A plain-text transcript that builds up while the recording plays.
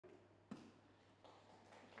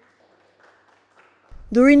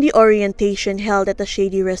During the orientation held at the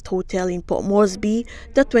Shady Rest Hotel in Port Moresby,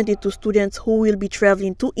 the 22 students who will be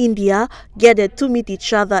traveling to India gathered to meet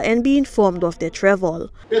each other and be informed of their travel.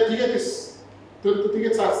 The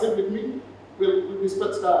tickets are saved with me. We'll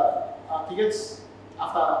dispatch the tickets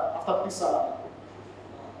after this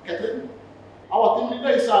gathering. Our team leader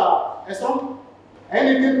is Esrom.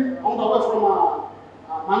 Anything on the way from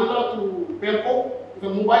Manila to Bangkok, the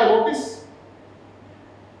Mumbai office,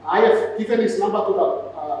 I have given his number to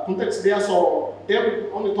the contacts there, so they will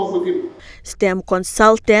only talk with him. STEM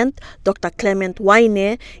consultant Dr. Clement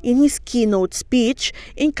Waine, in his keynote speech,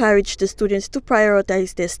 encouraged the students to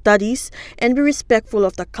prioritize their studies and be respectful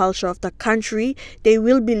of the culture of the country they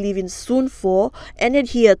will be leaving soon for, and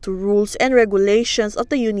adhere to rules and regulations of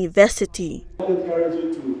the university. I encourage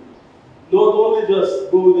you to not only just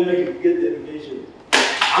go there to get the education,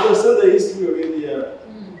 understand the history of India.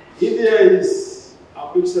 India is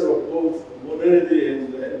a mixture of both modernity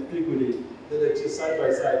and antiquity that exist side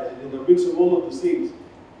by side. And in the mix of all of these things,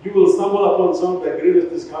 you will stumble upon some of the greatest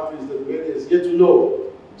discoveries that man has yet to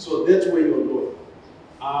know. So that's where you're going.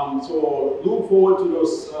 So look forward to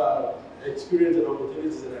those experiences and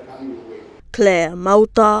opportunities that are coming your way. Claire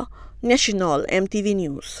Mauta, National EMTV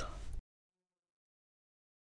News.